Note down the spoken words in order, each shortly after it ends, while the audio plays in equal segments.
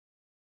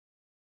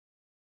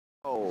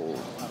Oh,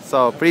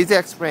 so please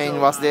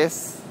explain what's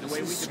this? This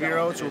is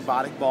Sphero. It's a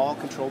robotic ball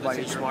controlled by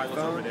your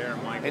smartphone.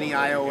 Any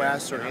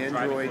iOS or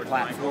Android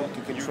platform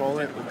can control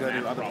it. We'll go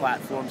to other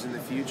platforms in the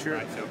future.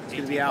 It's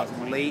going to be out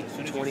in late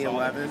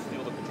 2011,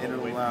 and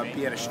it'll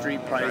be at a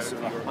street price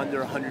of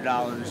under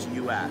 $100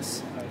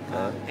 US.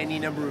 Any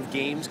number of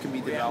games can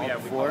be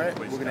developed for it.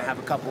 We're going to have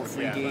a couple of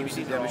free games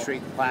to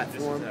demonstrate the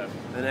platform.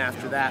 Then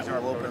after that,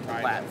 we'll open up the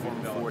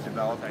platform for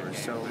developers.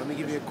 So let me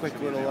give you a quick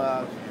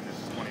little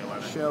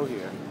show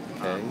here.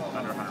 Okay.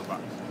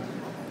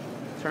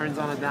 Turns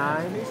on a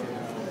dime.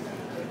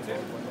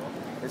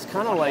 It's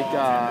kind of like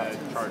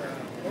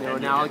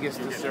analogous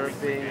to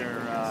surfing,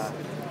 or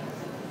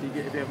if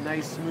you have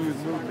nice smooth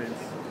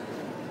movements,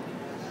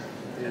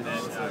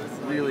 it's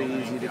really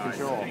easy to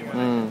control.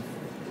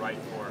 Right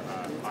for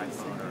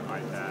iPhone or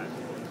iPad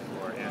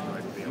or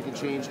Android. You can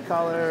change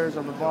colors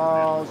on the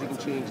balls. You can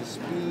change the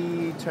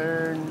speed,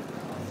 turn,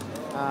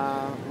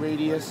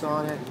 radius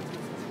on it.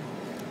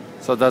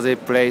 So does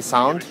it play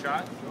sound?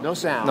 No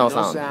sound. No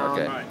sound.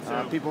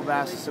 Okay. People have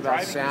asked us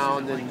about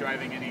sound and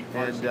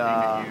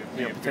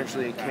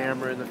potentially a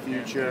camera in the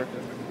future.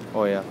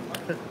 Oh yeah.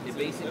 It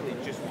basically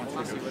just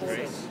wants to do a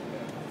trace.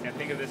 And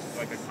think of this as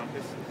like a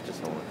compass.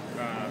 Just hold it.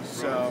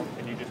 So,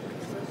 and you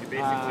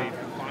basically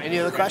any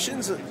other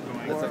questions? So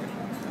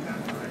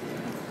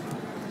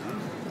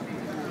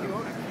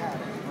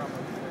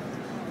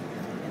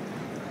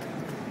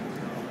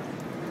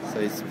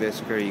it's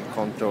basically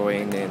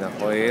controlling in a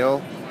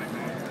wheel.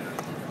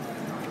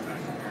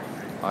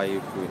 ああい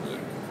う風に、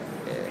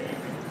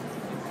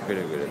ぐ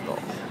るぐると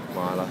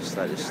回らし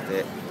たりし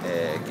て、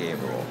ゲー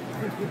ムを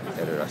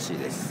やるらしい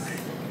です。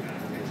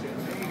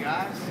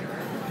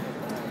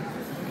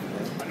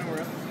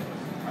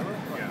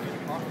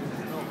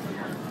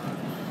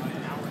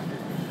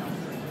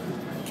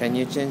Can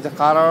you change the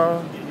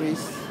color, please?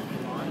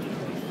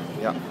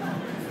 いや、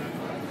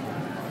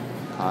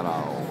カラ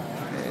ーを、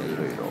い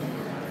ろいろ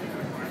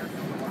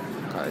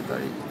変えた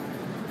り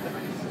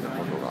する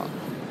ことが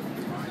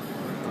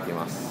でき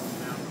ます。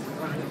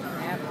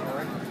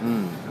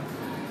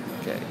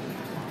Okay.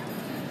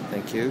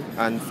 Thank you.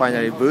 And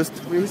finally, boost,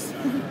 please.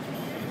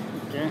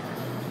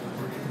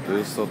 ブ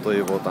ーストと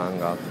いうボタン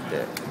があって。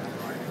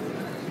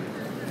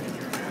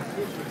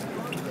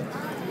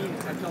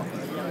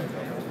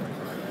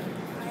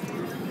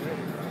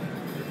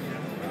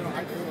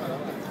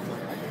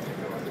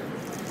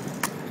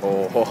お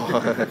お。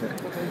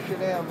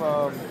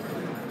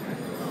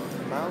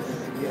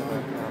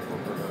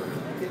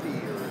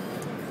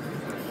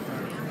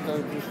So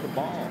just a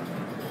ball.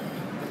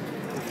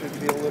 It should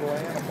be a little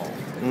animal.